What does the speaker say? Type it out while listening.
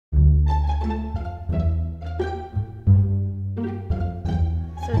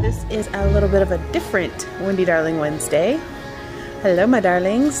This is a little bit of a different Wendy Darling Wednesday. Hello my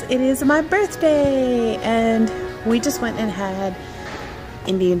darlings, it is my birthday and we just went and had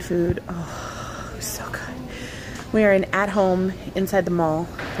Indian food. Oh, it was so good. We are in at home inside the mall.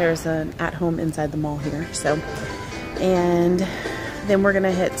 There's an at home inside the mall here. And then we're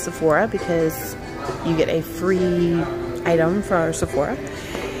gonna hit Sephora because you get a free item for our Sephora.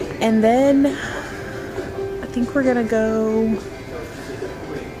 And then I think we're gonna go,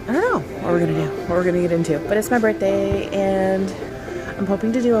 I don't know what we're gonna do, what we're gonna get into. But it's my birthday and I'm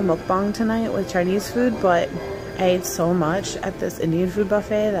hoping to do a mukbang tonight with Chinese food, but I ate so much at this Indian food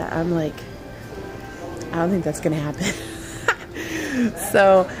buffet that I'm like, I don't think that's gonna happen.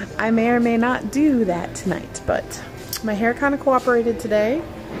 So I may or may not do that tonight, but my hair kind of cooperated today.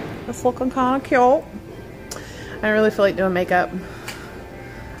 It's looking kind of cute. I don't really feel like doing makeup.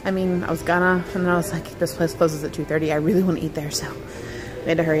 I mean, I was gonna, and then I was like, this place closes at 2:30. I really want to eat there, so I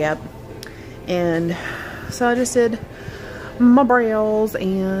had to hurry up. And so I just did my brows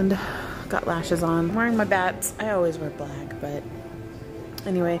and got lashes on. I'm wearing my bats. I always wear black, but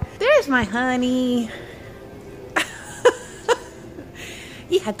anyway, there's my honey.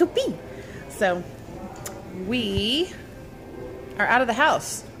 He had to pee. So we are out of the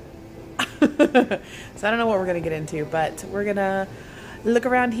house. So I don't know what we're gonna get into, but we're gonna look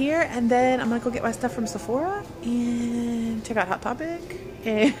around here and then I'm gonna go get my stuff from Sephora and check out Hot Topic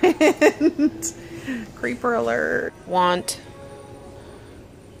and creeper alert. Want.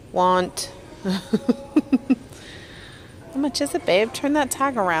 How much is it, babe? Turn that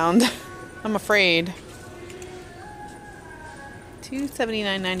tag around. I'm afraid.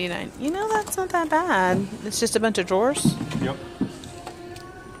 $279.99. You know, that's not that bad. It's just a bunch of drawers. Yep.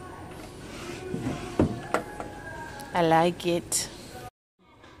 I like it.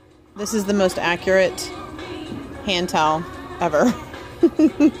 This is the most accurate hand towel ever.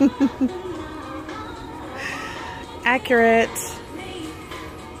 Accurate.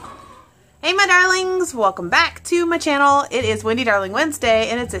 Hey my darlings, welcome back to my channel. It is Wendy Darling Wednesday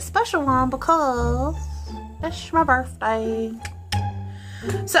and it's a special one because it's my birthday.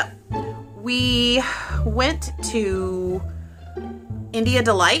 So we went to India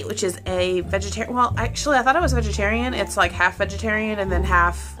Delight, which is a vegetarian, well actually I thought it was vegetarian. It's like half vegetarian and then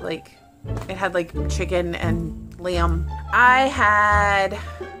half like, it had like chicken and lamb. I had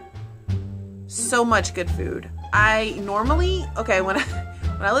so much good food. I normally, okay, when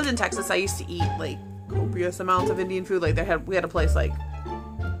I lived in Texas, I used to eat like copious amounts of Indian food. Like we had a place like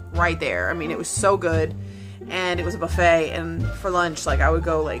right there. I mean, it was so good and it was a buffet, and for lunch, like I would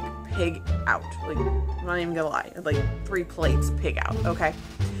go like pig out. Like, I'm not even gonna lie, like 3 plates pig out, okay?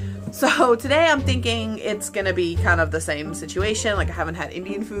 So today I'm thinking it's gonna be kind of the same situation. Like I haven't had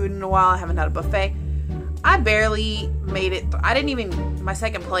Indian food in a while. I haven't had a buffet. I barely made it. I didn't even, my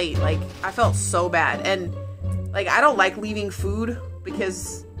second plate, like I felt so bad. And like, I don't like leaving food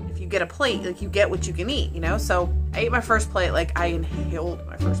because if you get a plate, like you get what you can eat, you know? So I ate my first plate, like I inhaled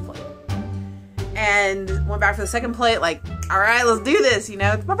my first plate. And went back for the second plate, like, all right, let's do this, you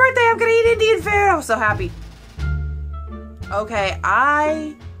know? It's my birthday, I'm gonna eat Indian food. I was so happy. Okay,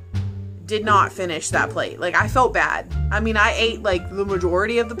 I did not finish that plate. Like, I felt bad. I mean, I ate like the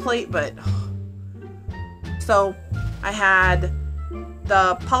majority of the plate, but so I had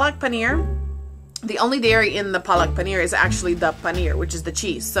the palak paneer. The only dairy in the palak paneer is actually the paneer, which is the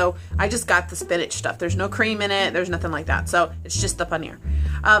cheese. So I just got the spinach stuff. There's no cream in it. There's nothing like that. So it's just the paneer.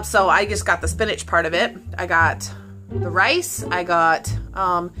 So I just got the spinach part of it. I got the rice. I got,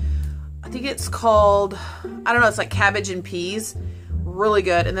 I think it's called, I don't know, it's like cabbage and peas. Really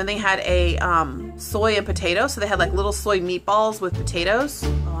good. And then they had a soy and potato. So they had like little soy meatballs with potatoes.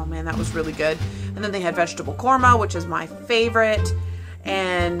 Oh man, that was really good. And then they had vegetable korma, which is my favorite.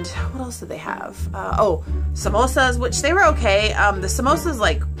 And what else did they have? Oh, samosas, which they were okay. The samosas,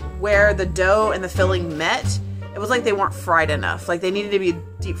 like where the dough and the filling met, it was like they weren't fried enough. Like they needed to be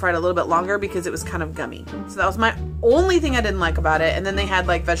deep fried a little bit longer because it was kind of gummy. So that was my only thing I didn't like about it. And then they had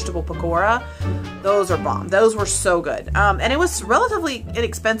like vegetable pakora. Those are bomb. Those were so good. And it was relatively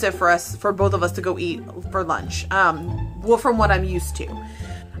inexpensive for us, for both of us to go eat for lunch. Well, from what I'm used to.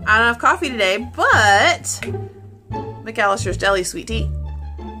 I don't have coffee today, but McAllister's Deli sweet tea.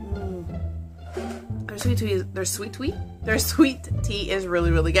 Their sweet tea is really,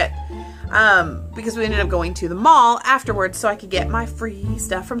 really good. Because we ended up going to the mall afterwards so I could get my free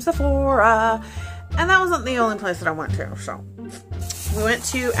stuff from Sephora. And that wasn't the only place that I went to. So we went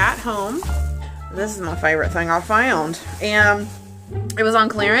to At Home. This is my favorite thing I found. And it was on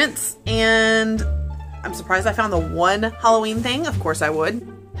clearance. And I'm surprised I found the one Halloween thing. Of course I would.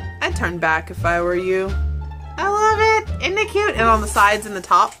 I'd turn back if I were you. I love it. Isn't it cute? And on the sides and the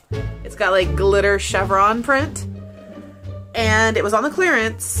top, it's got like glitter chevron print. And it was on the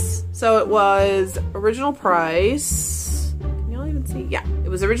clearance. So it was original price. Can y'all even see? Yeah, it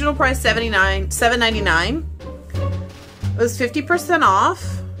was original price $7.99. It was 50%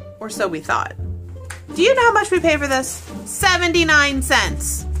 off, or so we thought. Do you know how much we paid for this? 79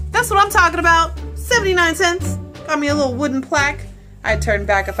 cents. That's what I'm talking about. 79 cents. Got me a little wooden plaque. I'd turn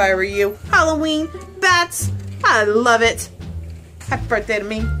back if I were you. Halloween, bats. I love it. Happy birthday to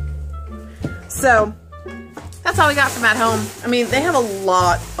me. So, that's all we got from at home. I mean, they have a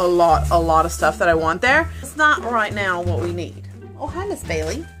lot of stuff that I want there. It's not right now what we need. Oh, hi, Miss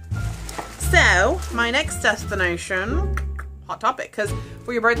Bailey. So, my next destination, Hot Topic, because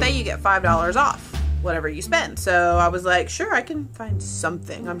for your birthday, you get $5 off whatever you spend. So I was like, sure, I can find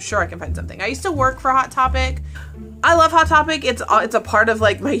something. I'm sure I can find something. I used to work for Hot Topic. I love Hot Topic. It's a part of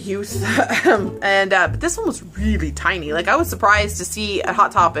like my youth. But this one was really tiny. Like I was surprised to see a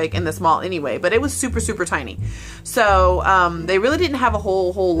Hot Topic in this mall anyway, but it was super tiny. So they really didn't have a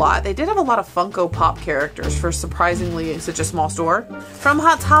whole lot. They did have a lot of Funko Pop characters for surprisingly such a small store. From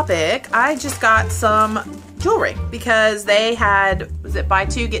Hot Topic, I just got some jewelry because they had, was it buy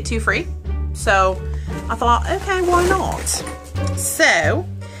two, get two free? So I thought, okay, why not? So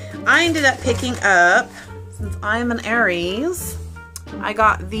I ended up picking up, since I'm an Aries, I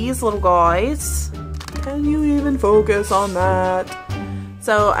got these little guys. Can you even focus on that?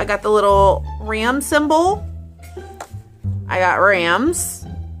 So I got the little ram symbol. I got rams.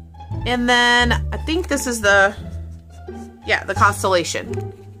 And then I think this is the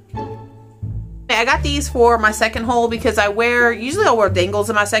constellation. I got these for my second hole because usually I'll wear dangles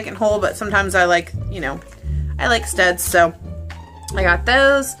in my second hole, but sometimes I like, I like studs, so I got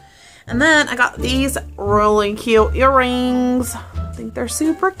those. And then I got these really cute earrings. I think they're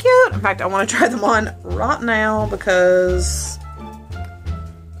super cute. In fact, I want to try them on right now because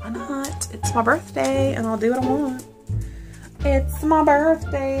why not? It's my birthday and I'll do what I want. It's my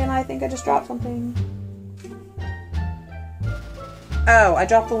birthday and I think I just dropped something. Oh, I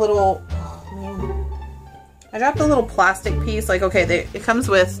dropped the little... I dropped a little plastic piece. Like, okay, it comes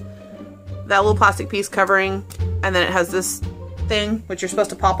with that little plastic piece covering, and then it has this thing, which you're supposed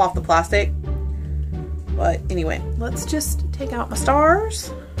to pop off the plastic. But anyway, let's just take out my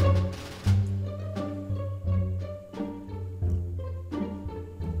stars.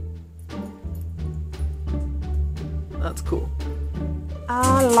 That's cool.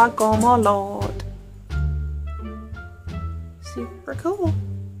 I like them a lot. Super cool.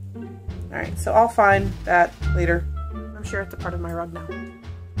 Alright, so I'll find that later. I'm sure it's a part of my rug now.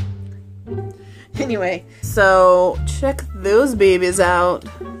 Anyway, so check those babies out.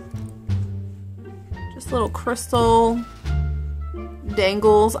 Just little crystal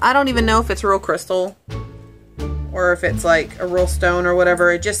dangles. I don't even know if it's real crystal or if it's like a real stone or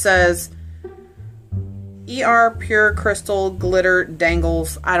whatever. It just says ER Pure Crystal Glitter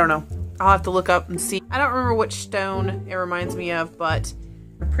Dangles. I don't know. I'll have to look up and see. I don't remember which stone it reminds me of, but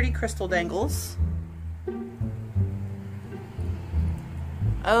pretty crystal dangles.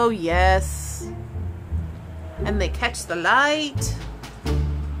 Oh yes. And they catch the light.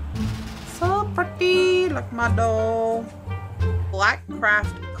 So pretty, like my doll. Black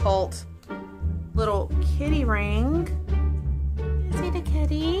Craft Cult little kitty ring. Is it a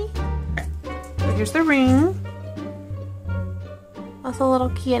kitty? So here's the ring. That's a little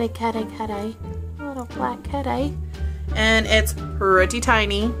kitty. A little black kitty. And it's pretty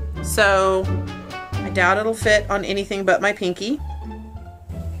tiny, so I doubt it'll fit on anything but my pinky.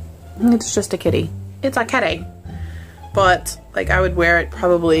 It's just a kitty. It's a kitty. But, like, I would wear it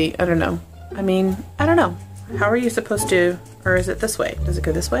probably, I don't know. I mean, I don't know. How are you supposed to, or is it this way? Does it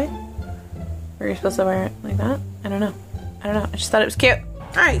go this way? Or are you supposed to wear it like that? I don't know. I just thought it was cute.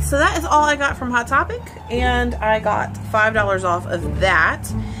 Alright, so that is all I got from Hot Topic, and I got $5 off of that.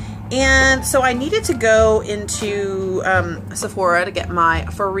 And so I needed to go into Sephora to get my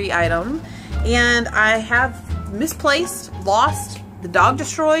free item, and I have misplaced, lost, the dog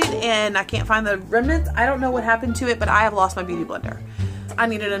destroyed, and I can't find the remnants. I don't know what happened to it, but I have lost my beauty blender. I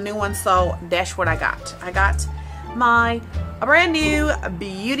needed a new one, so that's what I got. I got a brand new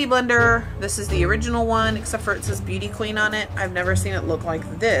beauty blender. This is the original one, except for it says Beauty Queen on it. I've never seen it look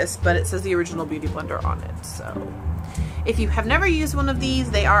like this, but it says the original beauty blender on it, so... If you have never used one of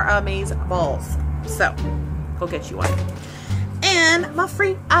these, they are amaze balls. So, go get you one. And my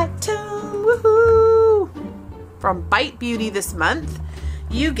free item, woohoo! From Bite Beauty this month,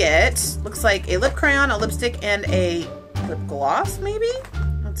 you get, looks like a lip crayon, a lipstick, and a lip gloss, maybe?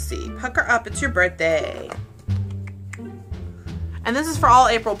 Let's see. Pucker up, it's your birthday. And this is for all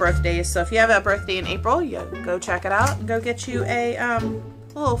April birthdays. So if you have a birthday in April, you go check it out and go get you a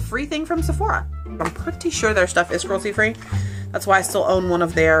little free thing from Sephora. I'm pretty sure their stuff is cruelty free. That's why I still own one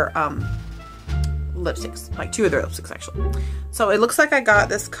of their lipsticks, like 2 of their lipsticks actually. So it looks like I got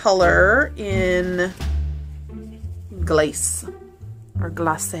this color in glace or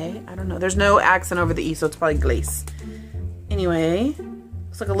glace. I don't know. There's no accent over the E, so it's probably glace. Anyway,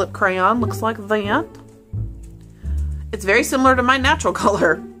 looks like a lip crayon. Looks like that. It's very similar to my natural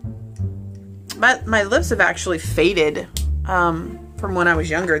color, but my lips have actually faded from when I was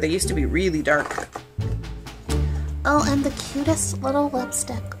younger. They used to be really dark. Oh, and the cutest little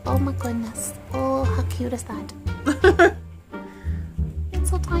lipstick. Oh my goodness. Oh, how cute is that? It's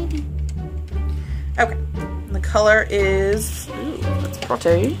so tiny. Okay, and the color is, ooh, that's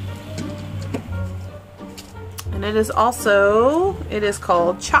pretty. And it is also, it is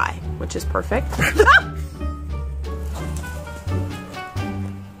called Chai, which is perfect.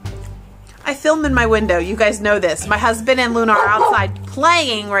 I film in my window. You guys know this. My husband and Luna are outside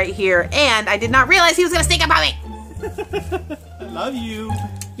playing right here, and I did not realize he was going to sneak up on me. I love you.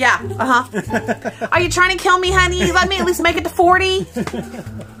 Yeah, Are you trying to kill me, honey? Let me at least make it to 40.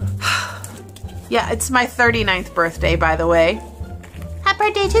 Yeah, it's my 39th birthday, by the way. Happy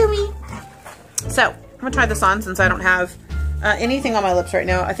birthday to me. So, I'm going to try this on since I don't have anything on my lips right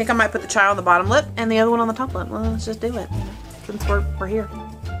now. I think I might put the Chai on the bottom lip and the other one on the top lip. Well, let's just do it, since we're here.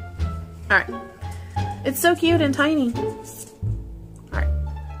 Alright. It's so cute and tiny. Alright.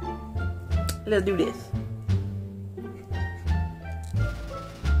 Let's do this.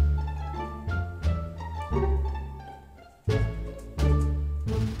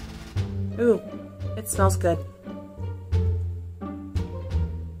 Ooh, it smells good.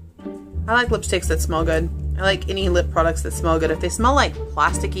 I like lipsticks that smell good. I like any lip products that smell good. If they smell like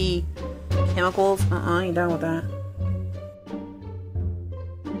plasticky chemicals, I ain't down with that.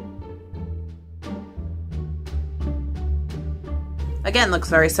 Again, looks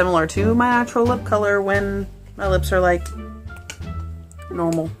very similar to my natural lip color when my lips are like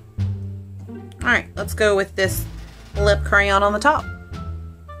normal. Alright, let's go with this lip crayon on the top.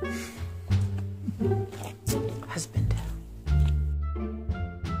 Husband.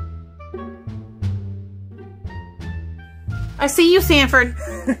 I see you, Sanford.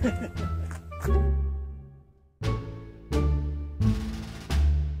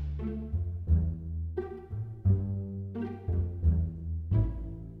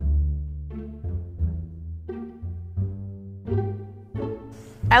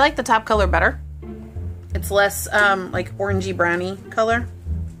 I like the top color better. It's less like orangey browny color.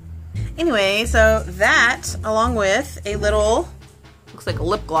 Anyway, so that along with a little, looks like a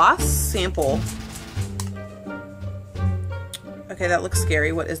lip gloss sample. Okay, that looks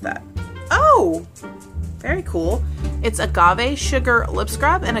scary. What is that? Oh, very cool. It's agave sugar lip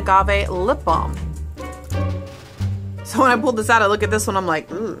scrub and agave lip balm. So when I pulled this out, I look at this one, I'm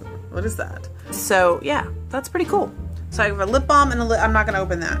like, ooh, what is that? So yeah, that's pretty cool. So I have a lip balm and a lip, I'm not gonna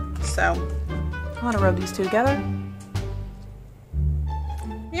open that. So I wanna rub these two together.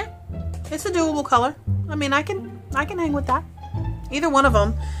 Yeah, it's a doable color. I mean, I can hang with that. Either one of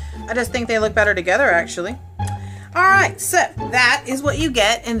them. I just think they look better together, actually. All right, so that is what you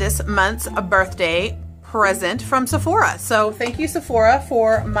get in this month's birthday present from Sephora. So thank you, Sephora,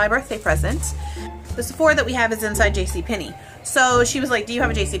 for my birthday present. The Sephora that we have is inside JCPenney. So she was like, do you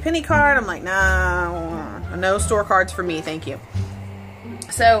have a JCPenney card? I'm like, no store cards for me, thank you.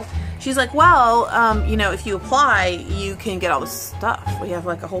 So she's like, well, you know, if you apply, you can get all this stuff. We have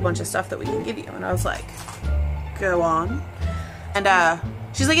like a whole bunch of stuff that we can give you. And I was like, go on. And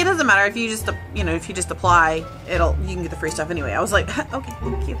she's like, it doesn't matter if you just, you know, if you just apply, you can get the free stuff anyway. I was like, okay,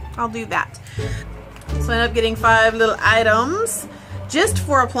 thank you, I'll do that. So I ended up getting 5 little items just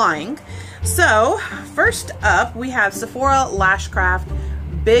for applying. So first up, we have Sephora Lashcraft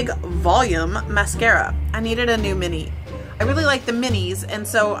Big Volume Mascara. I needed a new mini. I really like the minis, and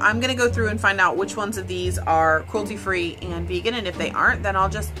so I'm gonna go through and find out which ones of these are cruelty-free and vegan, and if they aren't, then I'll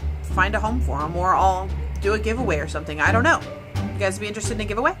just find a home for them, or I'll do a giveaway or something. I don't know. You guys be interested in a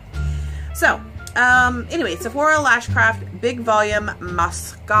giveaway? So, anyway, Sephora Lashcraft Big Volume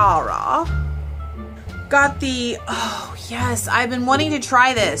Mascara. Got the, oh yes, I've been wanting to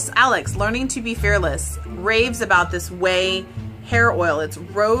try this. Alex, Learning to Be Fearless, raves about this Way hair oil. It's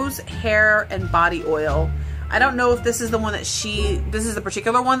rose hair and body oil. I don't know if this is the one that this is the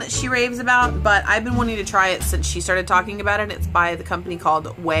particular one that she raves about, but I've been wanting to try it since she started talking about it. It's by the company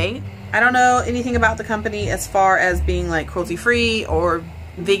called Way. I don't know anything about the company as far as being like cruelty free or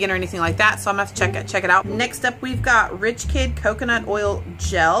vegan or anything like that, so I'm gonna have to check it out. Next up, we've got Rich Kid Coconut Oil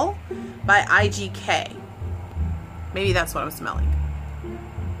Gel by IGK. Maybe that's what I'm smelling.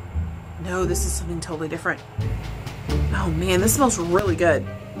 No, this is something totally different. Oh man, this smells really good.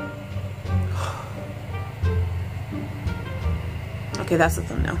 Okay, that's the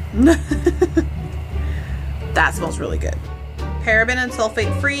thumbnail. That smells really good. Paraben and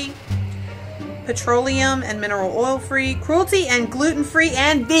sulfate free, petroleum and mineral oil free, cruelty and gluten free,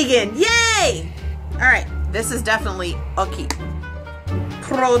 and vegan. Yay! All right, this is definitely a keep.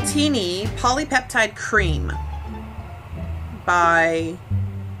 Protini polypeptide cream by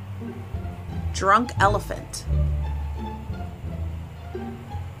Drunk Elephant.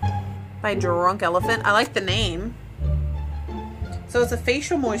 By Drunk Elephant. I like the name. So it's a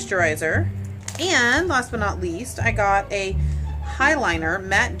facial moisturizer. And last but not least, I got a highliner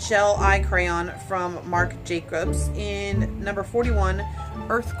matte gel eye crayon from Marc Jacobs in number 41,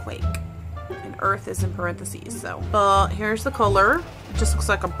 Earthquake. And Earth is in parentheses. So here's the color. It just looks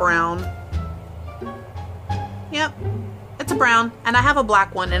like a brown. Yep, it's a brown. And I have a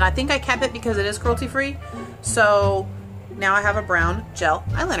black one, and I think I kept it because it is cruelty free. So now I have a brown gel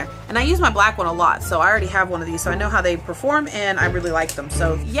eyeliner, and I use my black one a lot, so I already have one of these, so I know how they perform, and I really like them.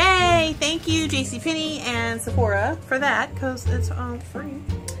 So yay! Thank you JCPenney and Sephora for that, because it's free.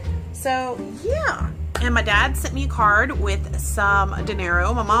 So yeah, and my dad sent me a card with some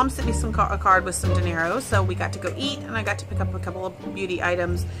dinero. My mom sent me a card with some dinero, so we got to go eat, and I got to pick up a couple of beauty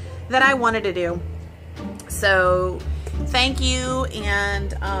items that I wanted to do. So thank you,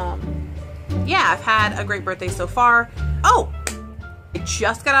 and yeah, I've had a great birthday so far. Oh, I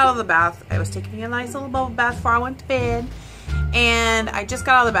just got out of the bath. I was taking a nice little bubble bath before I went to bed. And I just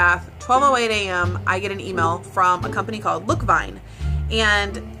got out of the bath. 12:08 a.m. I get an email from a company called Lookvine.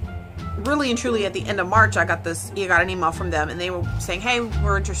 And really and truly at the end of March, I got an email from them. And they were saying, hey,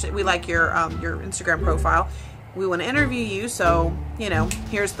 we're interested. We like your Instagram profile. We want to interview you. So, you know,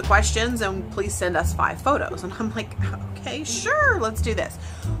 here's the questions. And please send us 5 photos. And I'm like, okay, sure. Let's do this.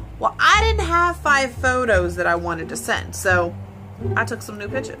 Well, I didn't have 5 photos that I wanted to send, so I took some new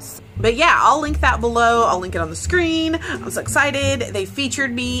pictures. But yeah, I'll link that below. I'll link it on the screen. I'm so excited. They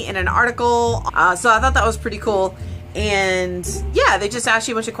featured me in an article, so I thought that was pretty cool. And yeah, they just ask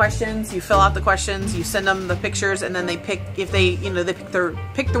you a bunch of questions. You fill out the questions, you send them the pictures, and then they pick, if they, you know, they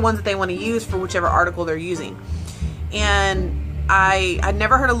pick the ones that they want to use for whichever article they're using. And I'd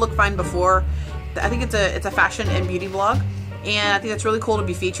never heard of Lookvine before. I think it's a fashion and beauty blog. And I think it's really cool to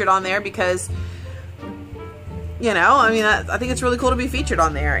be featured on there because, you know, I mean, I think it's really cool to be featured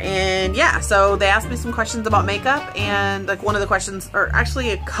on there. And yeah, so they asked me some questions about makeup, and like one of the questions, or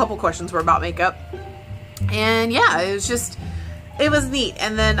actually a couple questions, were about makeup. And yeah, it was neat.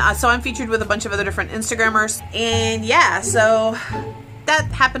 And then, so I'm featured with a bunch of other different Instagrammers. And yeah, so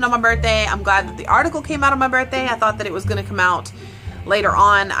that happened on my birthday. I'm glad that the article came out on my birthday. I thought that it was going to come out later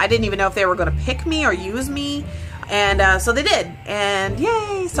on. I didn't even know if they were going to pick me or use me. And so they did, and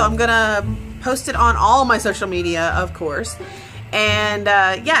yay! So I'm gonna post it on all my social media, of course. And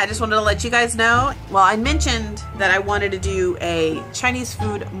yeah, I just wanted to let you guys know. Well, I mentioned that I wanted to do a Chinese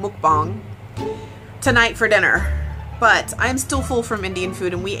food mukbang tonight for dinner, but I'm still full from Indian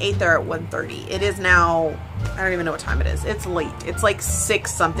food, and we ate there at 1:30. It is now, I don't even know what time it is. It's late. It's like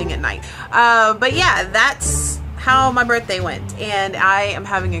 6 something at night. But yeah, that's how my birthday went, and I am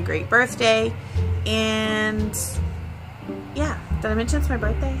having a great birthday. And yeah, did I mention it's my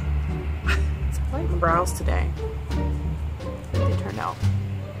birthday? It's like my brows today. They turned out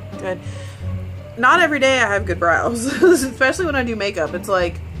good. Not every day I have good brows, especially when I do makeup. It's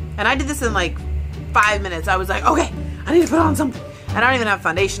like, and I did this in like 5 minutes. I was like, okay, I need to put on something. And I don't even have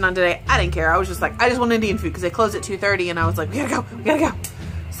foundation on today. I didn't care. I was just like, I just want Indian food because they closed at 2:30, and I was like, we gotta go, we gotta go.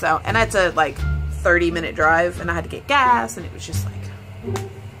 So, and that's a like 30-minute drive, and I had to get gas, and it was just like,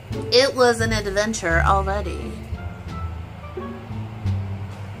 it was an adventure already.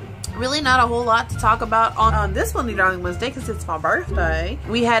 Really not a whole lot to talk about on this Wendy Darling Wednesday because it's my birthday.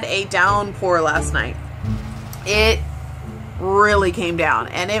 We had a downpour last night. It really came down,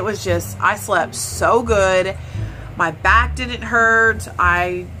 and it was just, I slept so good. My back didn't hurt.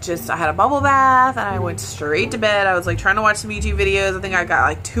 I had a bubble bath, and I went straight to bed. I was like trying to watch some YouTube videos. I think I got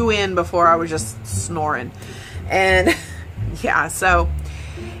like 2 in before I was just snoring. And yeah, so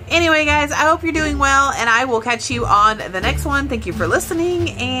anyway, guys, I hope you're doing well, and I will catch you on the next one. Thank you for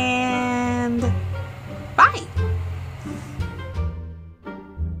listening, and bye.